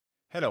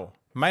Hello,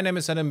 my name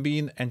is Adam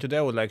Bean, and today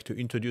I would like to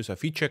introduce a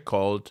feature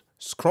called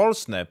scroll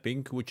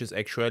snapping, which is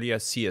actually a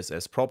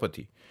CSS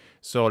property.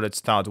 So let's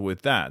start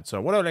with that. So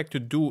what I would like to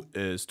do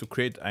is to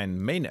create a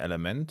main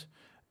element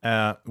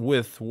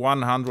with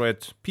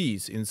 100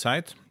 p's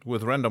inside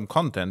with random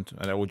content,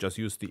 and I will just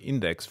use the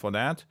index for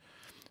that.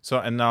 So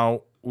and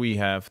now we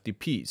have the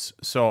p's.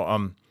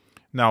 So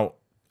now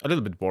a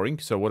little bit boring.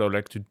 So what I would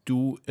like to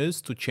do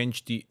is to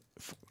change the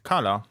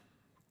color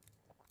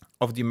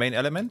of the main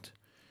element.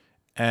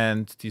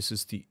 And this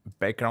is the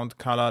background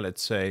color,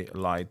 let's say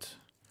light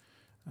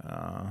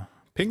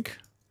pink.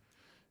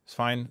 It's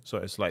fine, so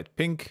it's light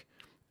pink.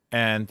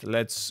 And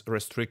let's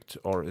restrict,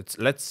 or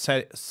let's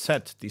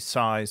set the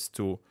size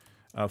to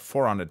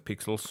 400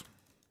 pixels.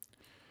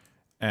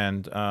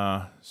 And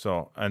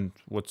and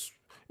what's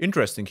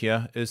interesting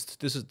here is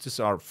these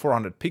are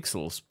 400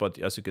 pixels, but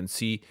as you can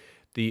see,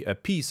 the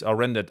p's are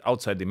rendered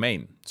outside the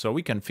main. So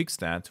we can fix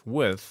that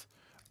with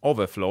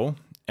overflow,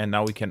 and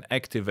now we can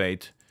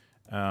activate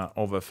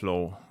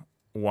overflow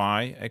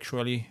Y,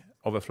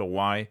 overflow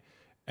Y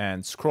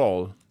and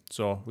scroll.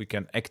 So we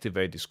can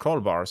activate the scroll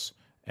bars,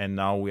 and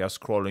now we are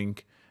scrolling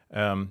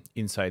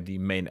inside the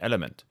main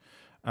element.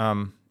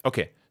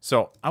 Okay,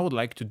 so I would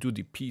like to do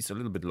the piece a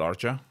little bit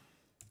larger.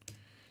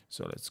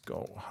 So let's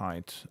go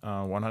height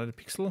 100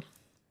 pixel.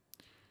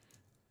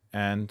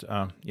 And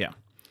yeah,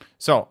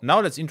 so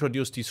now let's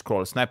introduce the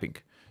scroll snapping.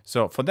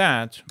 So for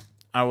that,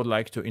 I would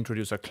like to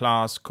introduce a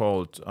class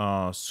called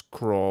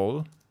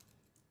scroll.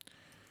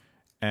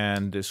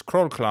 And the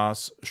scroll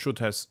class should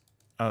have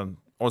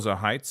also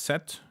height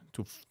set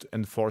to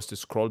enforce the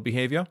scroll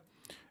behavior.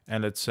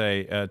 And let's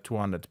say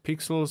 200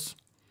 pixels.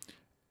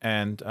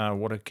 And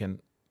what I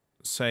can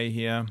say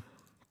here,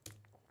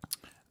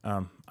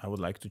 I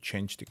would like to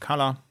change the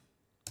color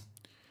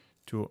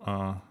to,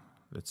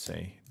 let's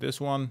say,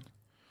 this one.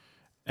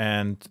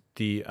 And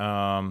the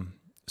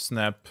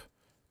snap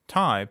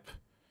type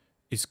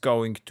is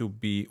going to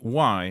be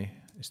Y,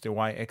 is the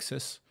Y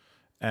axis,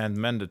 and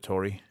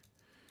mandatory,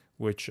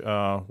 which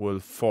will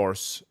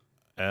force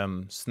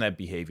snap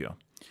behavior.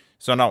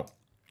 So now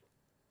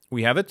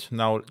we have it.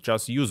 Now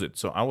just use it.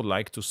 So I would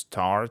like to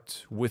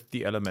start with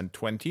the element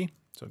 20.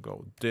 So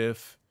go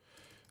div,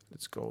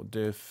 let's go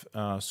div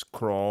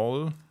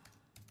scroll,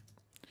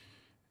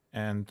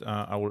 and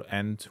I will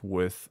end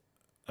with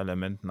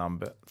element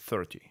number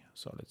 30.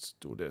 So let's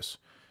do this.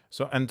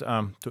 So and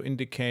to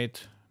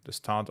indicate the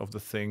start of the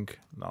thing,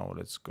 now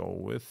let's go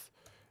with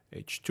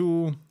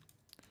h2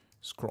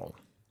 scroll.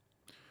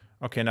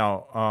 Okay,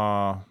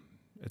 now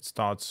it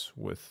starts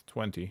with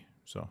 20.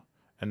 So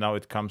and now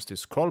it comes the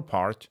scroll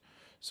part.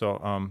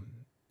 So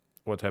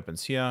what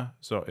happens here?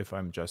 So if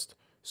I'm just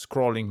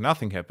scrolling,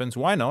 nothing happens.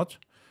 Why not?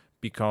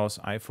 Because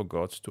I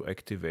forgot to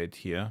activate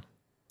here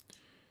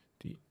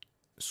the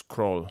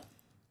scroll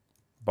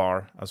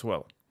bar as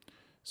well.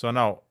 So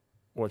now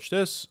watch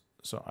this.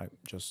 So I'm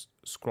just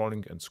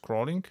scrolling and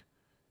scrolling.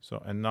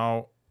 So and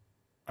now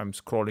I'm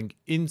scrolling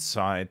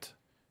inside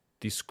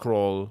the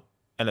scroll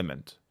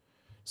element.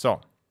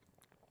 So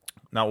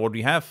now what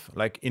we have,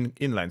 like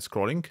inline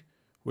scrolling,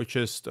 which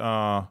is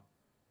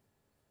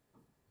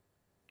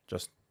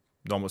just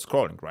normal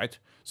scrolling, right?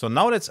 So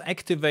now let's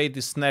activate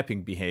the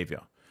snapping behavior.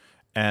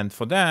 And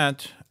for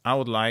that, I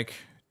would like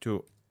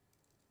to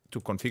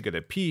configure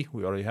the P.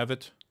 We already have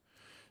it.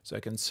 So I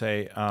can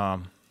say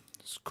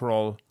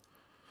scroll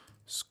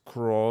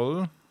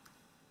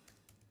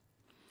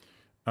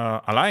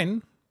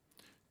align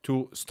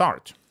to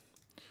start.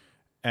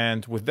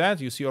 And with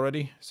that, you see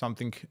already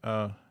something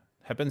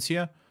happens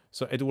here.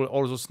 So it will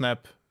also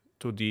snap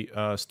to the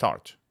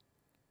start.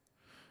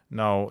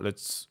 Now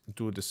let's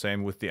do the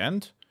same with the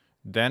end.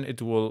 Then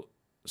it will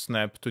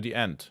snap to the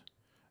end.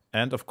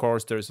 And of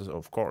course, there is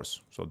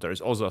so there is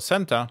also a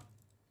center.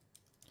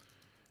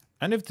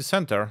 And if the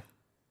center,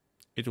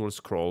 it will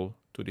scroll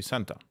to the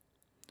center.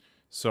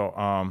 So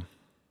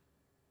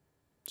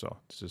so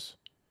this is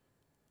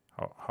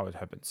how it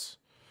happens.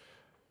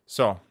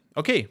 So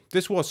okay,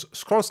 this was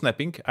scroll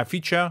snapping, a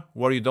feature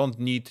where you don't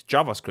need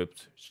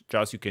JavaScript,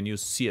 just you can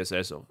use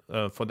CSS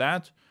for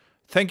that.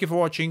 Thank you for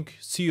watching.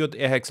 See you at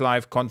AirHacks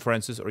Live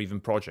conferences or even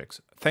projects.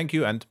 Thank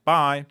you and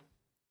bye.